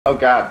Oh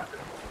god.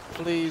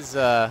 Please,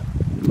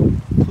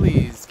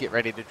 please get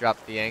ready to drop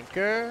the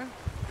anchor.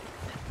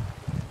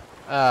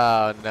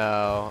 Oh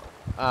no.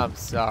 I'm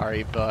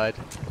sorry, bud.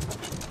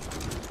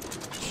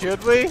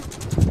 Should we?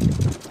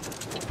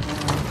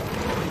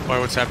 Why,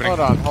 what's happening?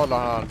 Hold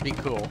on. Be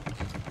cool.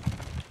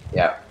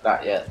 Yeah,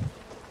 not yet.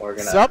 We're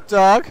gonna. Sup,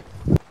 dog?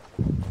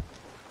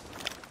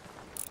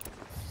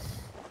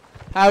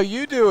 How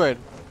you doing?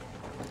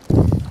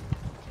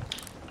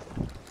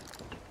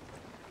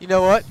 You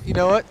know what?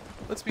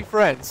 Let's be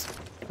friends.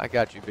 I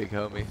got you, big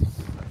homie.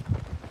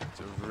 It's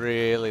a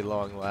really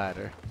long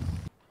ladder.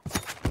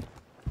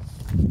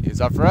 He's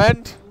our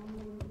friend.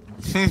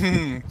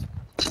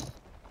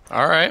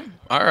 Alright.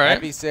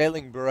 Happy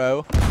sailing,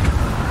 bro.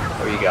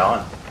 Where are you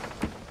going?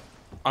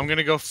 I'm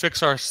gonna go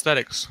fix our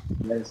aesthetics.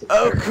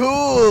 Oh,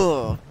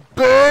 cool.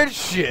 Bird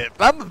ship.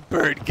 I'm a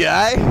bird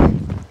guy.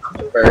 I'm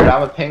a bird.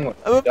 I'm a penguin.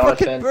 I'm a Don't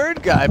fucking offend-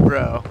 bird guy,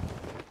 bro.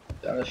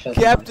 Don't offend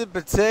Captain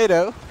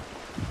Potato.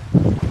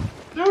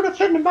 Don't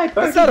offend my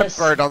bird. That's not a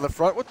bird on the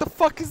front. What the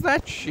fuck is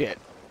that shit?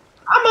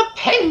 I'm a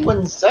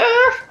penguin,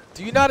 sir.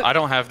 Do you not? I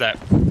don't have that.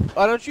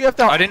 Why don't you have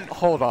to? I didn't.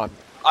 Hold on.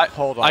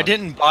 Hold on. I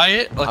didn't buy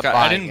it. Like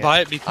I didn't buying buy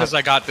it. it because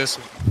I got this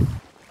one.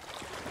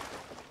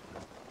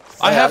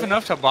 I have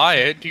enough to buy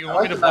it. Do you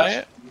want me to buy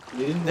it?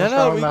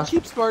 No, we can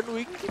keep Spartan.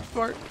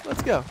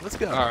 Let's go. We're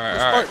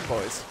Spartan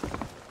boys.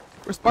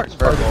 We're Spartan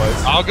bird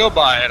boys. I'll go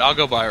buy it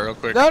real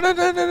quick.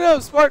 No.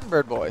 Spartan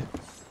bird boy.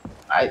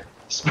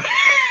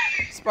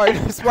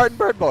 Spartan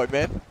bird boy,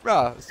 man.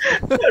 Bruh.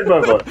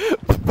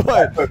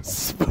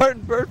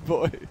 Spartan bird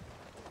boy.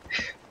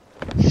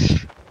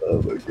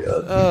 Oh my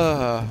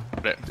god.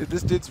 Dude,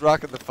 this dude's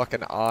rocking the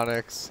fucking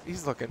Onyx.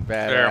 He's looking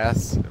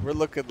badass. And we're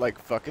looking like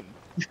fucking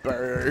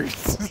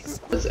birds.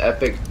 This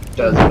Epic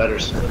does better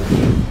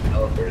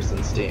developers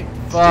than Steam.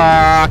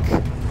 Fuck.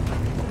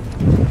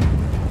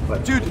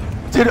 But Dude,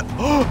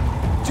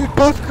 dude,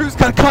 both crews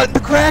got caught in the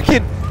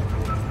Kraken.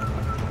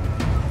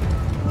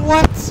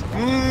 What?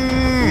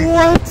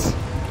 What?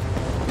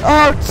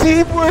 Oh,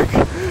 teamwork!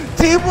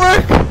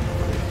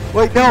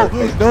 Wait, no,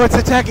 it's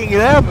attacking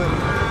them.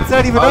 It's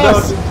not even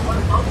us. No,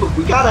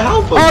 we gotta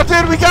help them. Oh,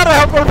 dude, we gotta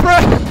help our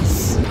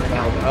friends.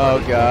 Oh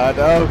god,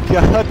 they're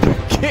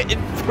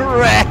getting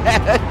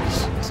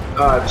thrashed.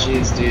 Oh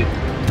jeez, dude.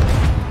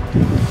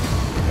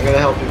 I gotta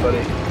help you,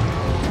 buddy.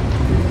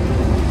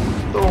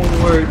 Don't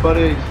worry,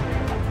 buddy.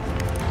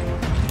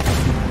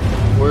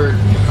 We're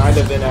kind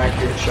of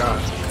inaccurate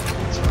shots.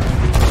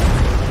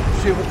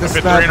 Shoot with the I've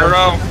been 3 in a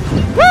row.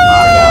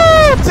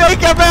 Woo! Take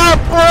him out,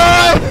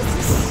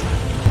 boys!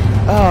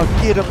 Oh,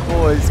 get him,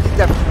 boys. Get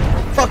that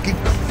fucking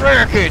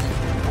Kraken.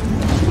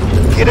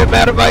 Get him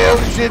out of my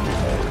ocean.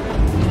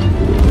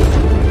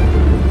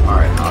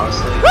 Alright,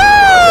 honestly.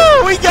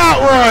 Woo! We got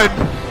one!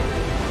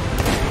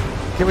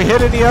 Can we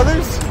hit any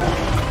others?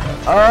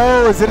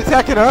 Oh, is it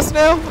attacking us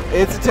now?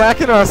 It's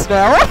attacking us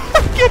now.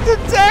 Get to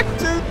attack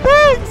 2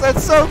 things!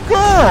 That's so cool!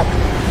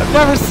 I've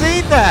never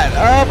seen that.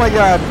 Oh my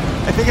god.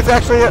 I think it's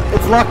actually,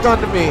 it's locked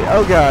onto me.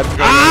 Oh god.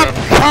 I'm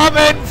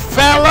coming,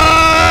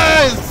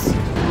 fellas!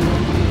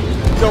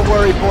 Don't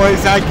worry,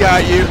 boys. I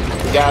got you.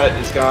 We got it.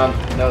 It's gone.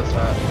 No, it's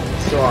not.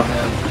 It's still on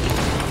him.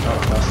 Oh,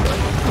 messed up.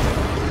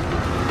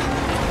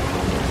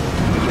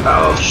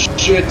 Oh,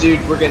 shit, dude.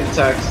 We're getting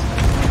attacked.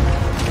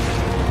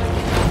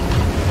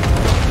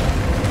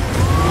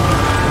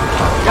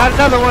 Got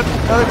another one.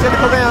 Another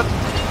tentacle down.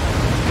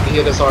 He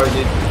hit us hard,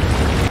 dude.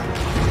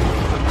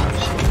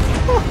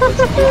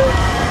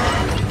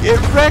 Get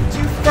wrecked,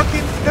 you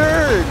fucking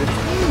nerd!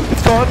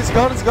 It's gone.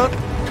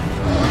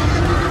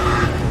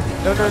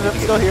 No,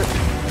 it's still here.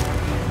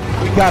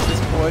 We got this,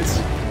 boys.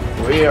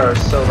 We are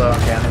so low on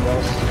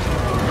cannonballs.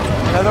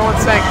 Another one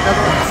sank.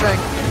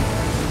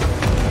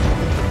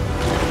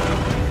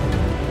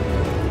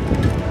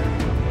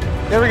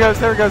 There he goes.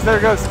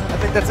 I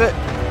think that's it.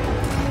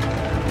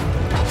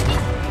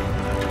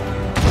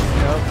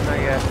 Nope, not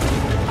yet.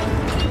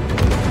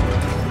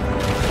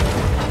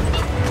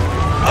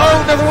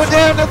 Oh, another one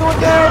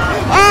down!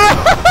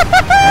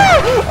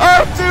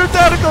 Oh, 2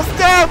 tentacles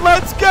down!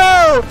 Let's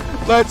go!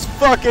 Let's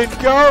fucking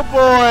go,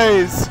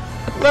 boys!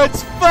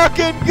 Let's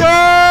fucking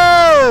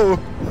go!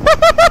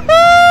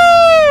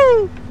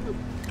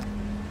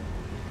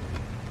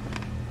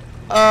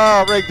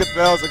 Oh, ring the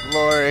bells of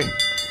glory.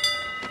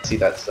 See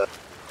that stuff.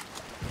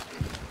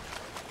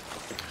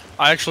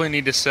 I actually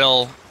need to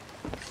sell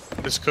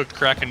this cooked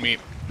Kraken meat.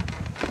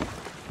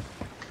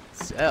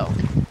 Sell.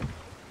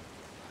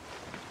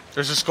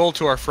 There's a skull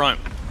to our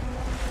front.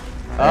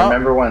 I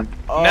remember when.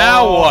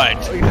 Now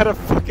what? We got a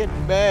fucking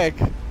meg.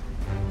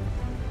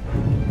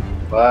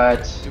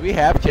 But. Do we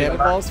have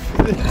cannonballs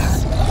for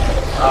this?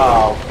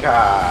 Oh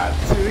god.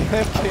 Do we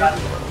have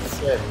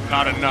cannonballs?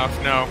 Not enough,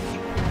 no.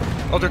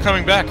 Oh, they're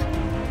coming back.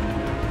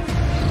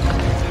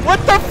 What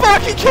the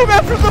fuck? He came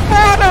out from the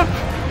bottom!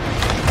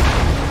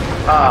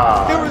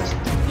 Ah.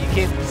 He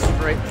came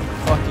straight from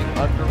fucking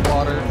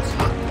underwater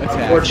attack.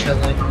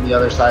 Unfortunately, from the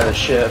other side of the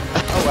ship.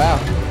 Oh wow.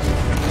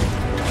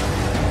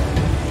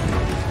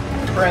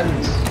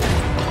 Friends.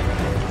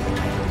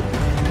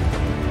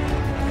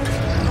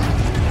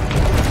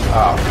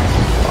 Oh.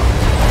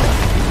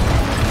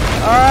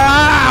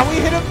 Ah, we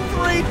hit him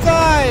 3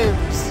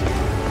 times!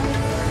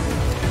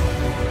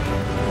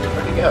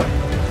 Where'd he go?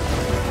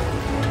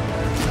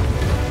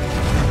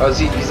 Oh,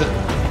 he's a...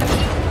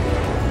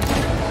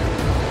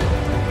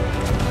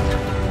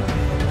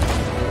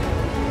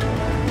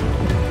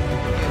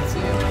 Can't see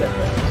him.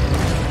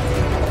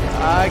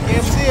 I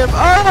can't see him.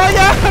 Oh my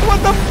god, what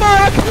the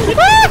fuck?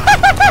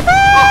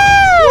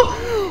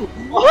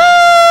 Woo!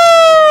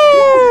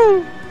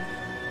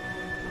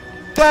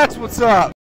 That's what's up.